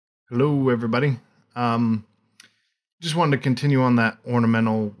Hello, everybody. Um, just wanted to continue on that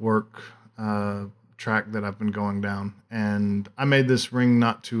ornamental work track that I've been going down. And I made this ring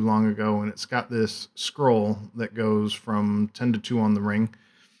not too long ago, and it's got this scroll that goes from 10 to 2 on the ring.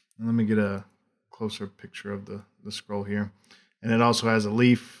 And let me get a closer picture of the scroll here. And it also has a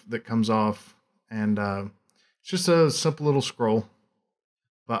leaf that comes off, and it's just a simple little scroll.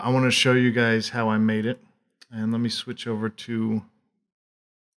 But I want to show you guys how I made it. And let me switch over to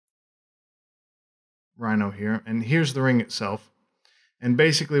Rhino here, and here's the ring itself. And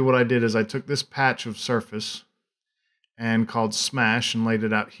basically what I did is I took this patch of surface and called smash and laid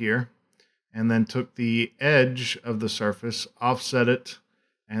it out here, and then took the edge of the surface, offset it,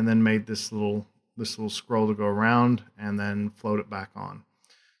 and then made this little scroll to go around and then float it back on.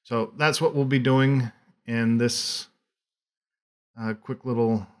 So that's what we'll be doing in this quick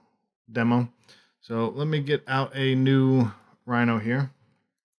little demo. So let me get out a new Rhino here.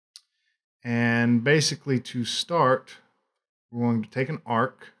 And basically, to start, we're going to take an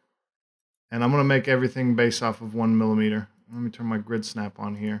arc, and I'm going to make everything based off of 1 millimeter. Let me turn my grid snap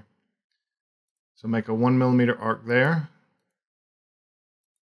on here. So make a 1 millimeter arc there.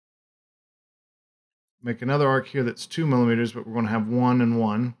 Make another arc here that's 2 millimeters, but we're going to have 1 and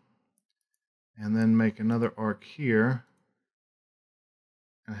 1. And then make another arc here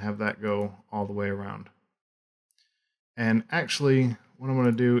and have that go all the way around. And actually, what I'm going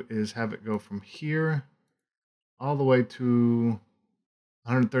to do is have it go from here all the way to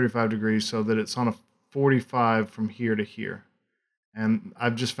 135 degrees so that it's on a 45 from here to here. And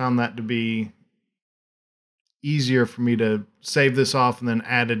I've just found that to be easier for me to save this off and then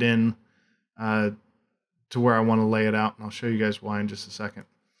add it in to where I want to lay it out. And I'll show you guys why in just a second.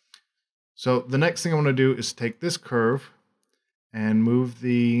 So the next thing I want to do is take this curve and move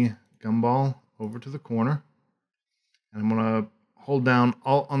the gumball over to the corner. And I'm going to hold down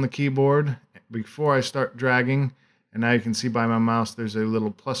Alt on the keyboard before I start dragging, and now you can see by my mouse there's a little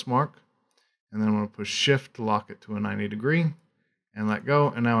plus mark, and then I'm going to push Shift to lock it to a 90 degree and let go,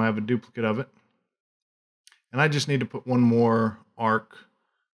 and now I have a duplicate of it. And I just need to put one more arc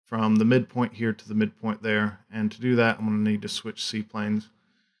from the midpoint here to the midpoint there, and to do that I'm going to need to switch C-planes,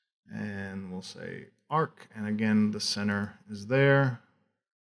 and we'll say arc, and again the center is there,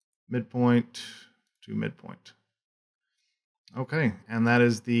 midpoint to midpoint. Okay, and that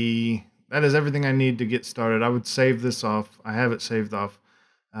is everything I need to get started. I would save this off. I have it saved off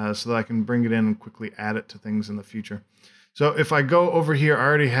so that I can bring it in and quickly add it to things in the future. So if I go over here, I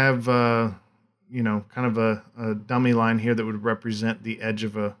already have you know, kind of a dummy line here that would represent the edge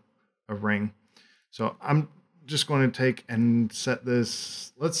of a ring. So I'm just going to take and set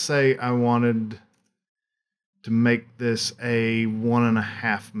this. Let's say I wanted to make this a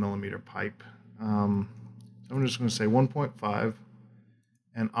 1.5 millimeter pipe. I'm just going to say 1.5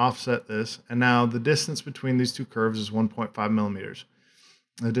 and offset this. And now the distance between these two curves is 1.5 millimeters.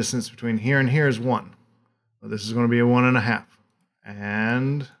 The distance between here and here is 1. So this is going to be a 1.5.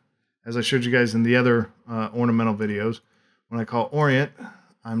 And as I showed you guys in the other ornamental videos, when I call orient,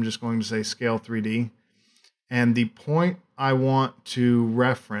 I'm just going to say scale 3D. And the point I want to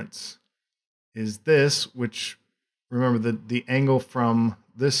reference is this, which, remember, the angle from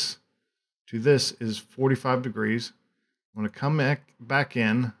this to this is 45 degrees. I'm going to come back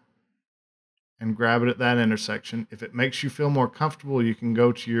in and grab it at that intersection. If it makes you feel more comfortable, you can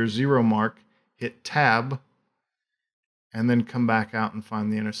go to your 0 mark, hit Tab, and then come back out and find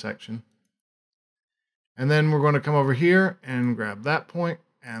the intersection. And then we're going to come over here and grab that point,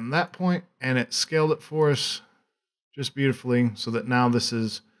 and it scaled it for us just beautifully, so that now this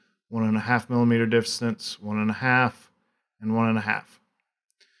is 1.5 millimeter distance, 1.5, and 1.5.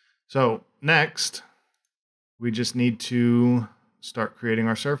 So next, we just need to start creating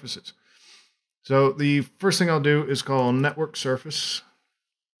our surfaces. So the first thing I'll do is call network surface.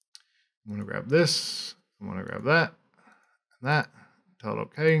 I'm going to grab this, I'm going to grab that, and that, tell it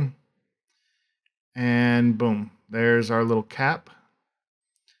OK. And boom, there's our little cap.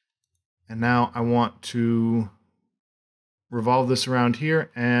 And now I want to revolve this around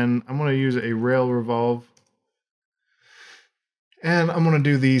here, and I'm going to use a rail revolve. And I'm going to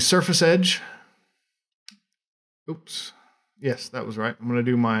do the surface edge. Oops. Yes, that was right. I'm going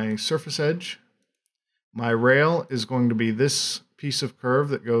to do my surface edge. My rail is going to be this piece of curve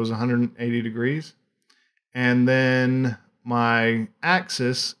that goes 180 degrees. And then my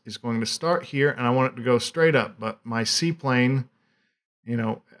axis is going to start here, and I want it to go straight up. But my C-plane, you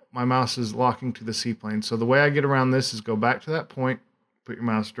know, my mouse is locking to the C-plane. So the way I get around this is go back to that point, put your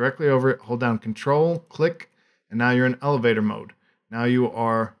mouse directly over it, hold down Control, click, and now you're in elevator mode. Now you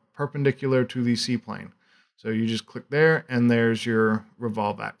are perpendicular to the C-plane. So you just click there, and there's your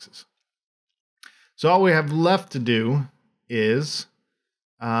revolve axis. So all we have left to do is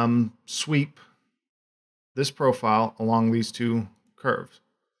sweep this profile along these two curves.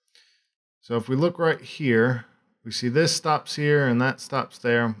 So if we look right here, we see this stops here and that stops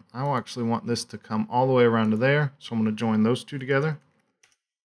there. I actually want this to come all the way around to there. So I'm going to join those two together.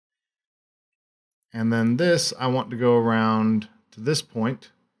 And then this, I want to go around to this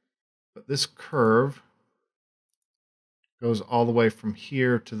point, but this curve goes all the way from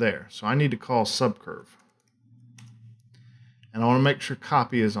here to there. So I need to call subcurve. And I want to make sure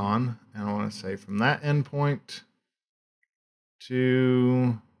copy is on. And I want to say from that endpoint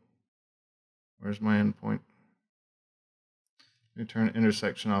to, where's my endpoint? Let me turn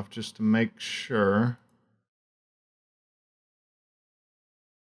intersection off just to make sure.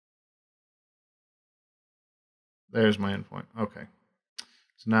 There's my endpoint. Okay.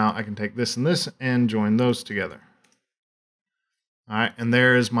 So now I can take this and join those together. All right, and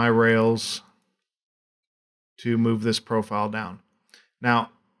there's my rails to move this profile down. Now,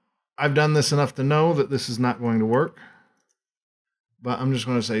 I've done this enough to know that this is not going to work, but I'm just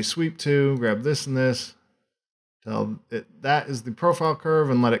going to say sweep to, grab this and this, tell it that is the profile curve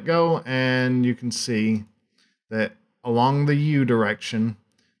and let it go, and you can see that along the U direction,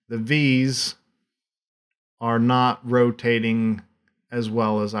 the V's are not rotating as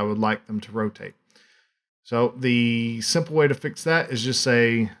well as I would like them to rotate. So the simple way to fix that is just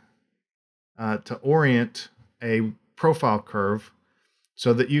say to orient a profile curve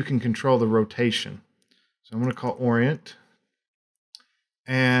so that you can control the rotation. So I'm going to call orient,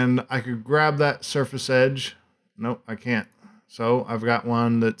 and I could grab that surface edge. Nope, I can't. So I've got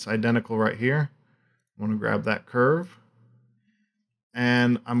one that's identical right here. I'm going to grab that curve,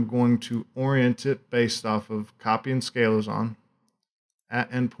 and I'm going to orient it based off of copy and scale is on. At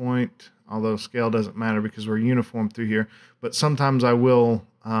endpoint, although scale doesn't matter because we're uniform through here, but sometimes I will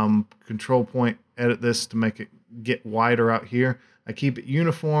control point edit this to make it get wider out here. I keep it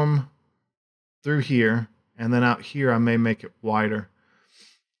uniform through here, and then out here I may make it wider.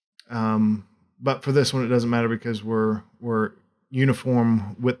 But for this one it doesn't matter because we're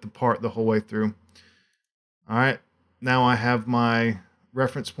uniform with the part the whole way through. All right, now I have my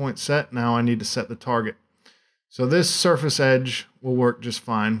reference point set. Now I need to set the target. So this surface edge will work just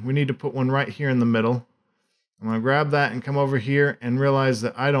fine. We need to put one right here in the middle. I'm going to grab that and come over here and realize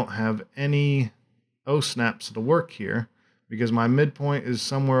that I don't have any O-snaps to work here because my midpoint is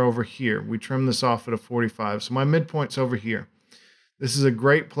somewhere over here. We trim this off at a 45, so my midpoint's over here. This is a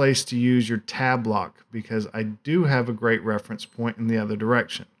great place to use your tab lock because I do have a great reference point in the other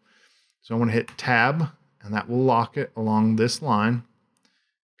direction. So I'm going to hit tab, and that will lock it along this line.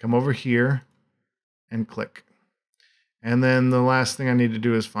 Come over here and click. And then the last thing I need to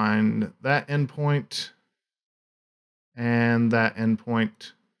do is find that endpoint and that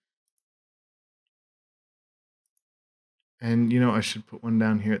endpoint. And you know, I should put one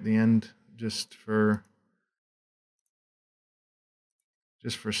down here at the end just for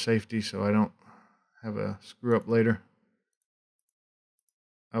safety so I don't have a screw up later.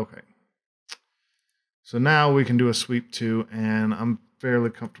 Okay. So now we can do a sweep to, and I'm fairly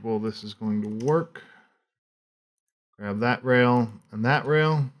comfortable this is going to work. Grab that rail and that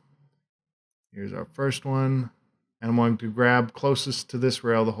rail. Here's our first one. And I'm going to grab closest to this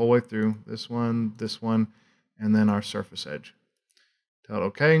rail the whole way through. This one, and then our surface edge. Tell it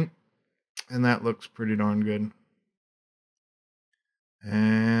OK. And that looks pretty darn good.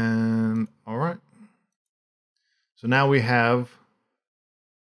 And all right. So now we have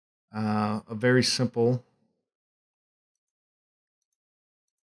a very simple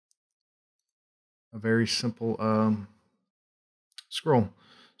scroll.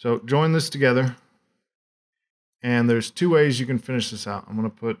 So join this together, and there's two ways you can finish this out. I'm going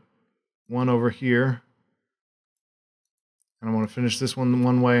to put one over here, and I want to finish this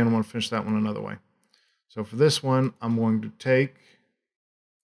one way, and I want to finish that one another way. So for this one, I'm going to take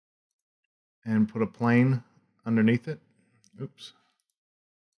and put a plane underneath it. Oops.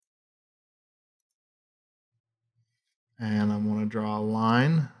 And I'm going to draw a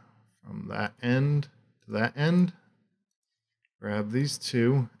line from that end to that end. Grab these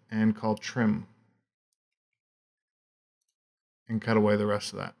two and call trim. And cut away the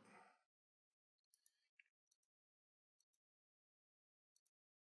rest of that.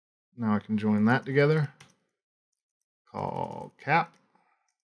 Now I can join that together. Call cap.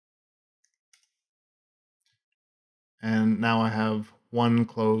 And now I have one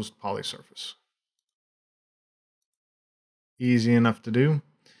closed poly surface. Easy enough to do.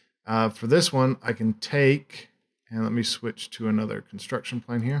 For this one, I can take, and let me switch to another construction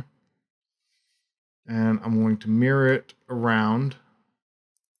plane here. And I'm going to mirror it around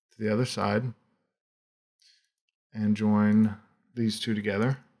to the other side and join these two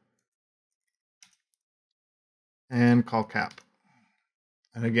together and call cap.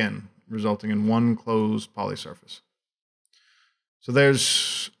 And again, resulting in one closed poly surface. So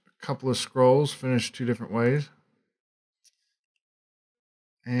there's a couple of scrolls finished two different ways.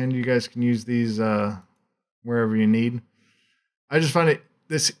 And you guys can use these wherever you need. I just find it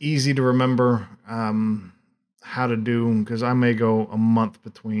this easy to remember how to do, because I may go a month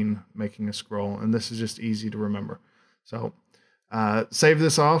between making a scroll, and this is just easy to remember. So save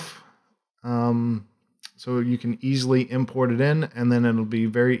this off so you can easily import it in, and then it'll be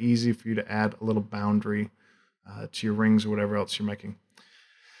very easy for you to add a little boundary to your rings or whatever else you're making.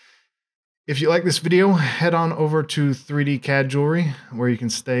 If you like this video, head on over to 3D CAD Jewelry, where you can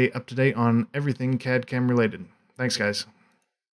stay up to date on everything CAD-CAM related. Thanks, guys.